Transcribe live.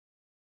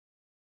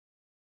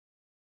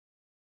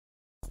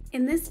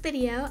In this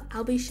video,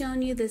 I'll be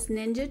showing you this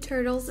Ninja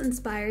Turtles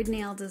inspired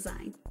nail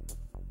design.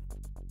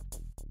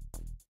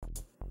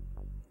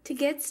 To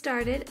get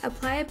started,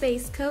 apply a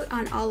base coat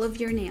on all of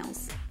your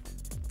nails.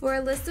 For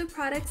a list of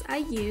products I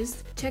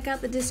used, check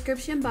out the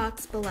description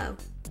box below.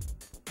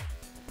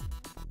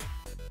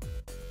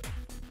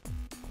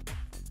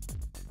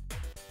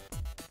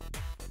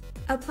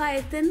 Apply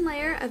a thin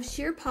layer of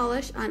sheer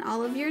polish on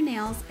all of your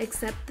nails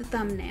except the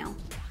thumbnail.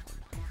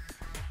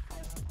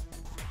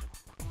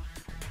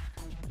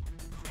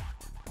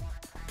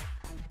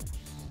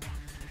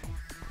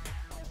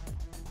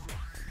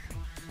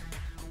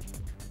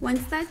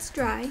 Once that's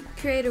dry,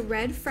 create a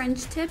red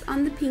French tip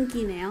on the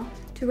pinky nail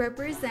to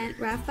represent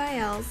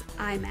Raphael's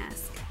eye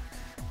mask.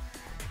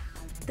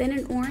 Then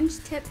an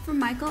orange tip for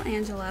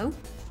Michelangelo,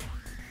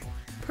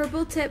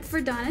 purple tip for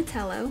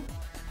Donatello,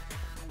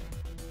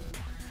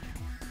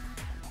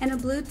 and a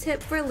blue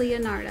tip for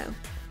Leonardo.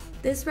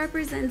 This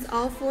represents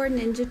all 4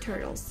 Ninja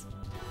Turtles.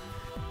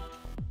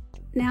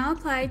 Now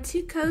apply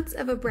 2 coats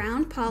of a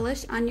brown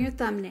polish on your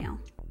thumbnail.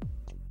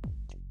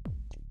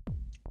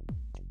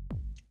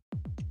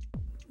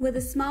 With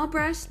a small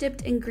brush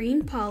dipped in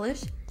green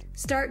polish,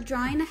 start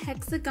drawing a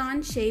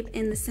hexagon shape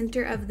in the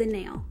center of the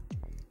nail.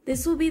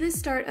 This will be the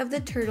start of the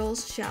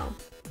turtle's shell.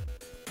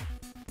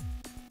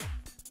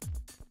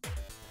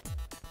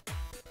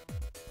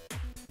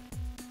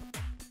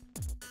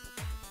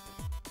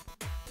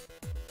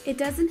 It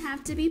doesn't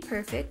have to be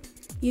perfect.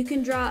 You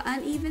can draw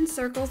uneven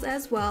circles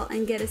as well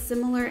and get a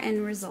similar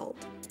end result.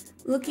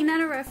 Looking at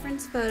a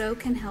reference photo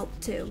can help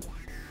too.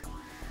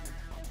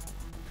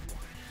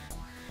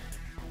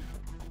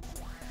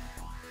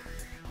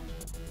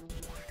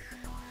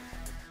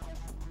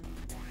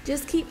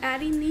 Just keep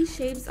adding these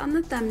shapes on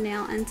the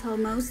thumbnail until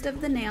most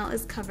of the nail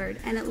is covered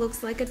and it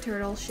looks like a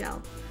turtle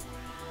shell.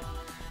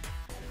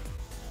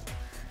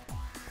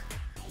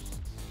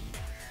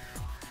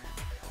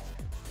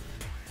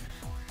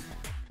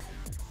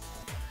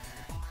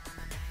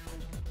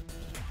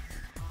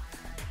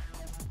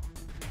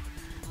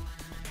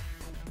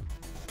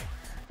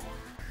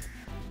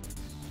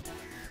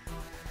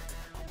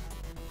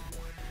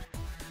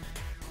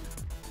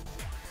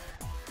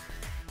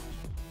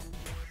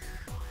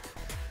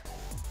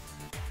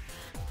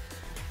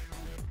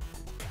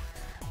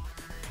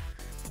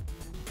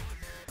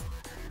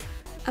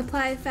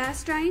 Apply a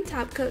fast drying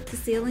top coat to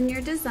seal in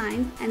your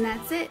design, and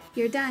that's it,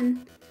 you're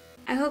done.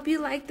 I hope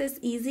you like this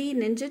easy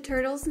Ninja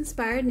Turtles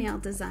inspired nail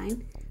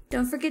design.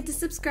 Don't forget to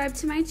subscribe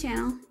to my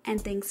channel,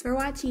 and thanks for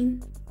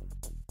watching.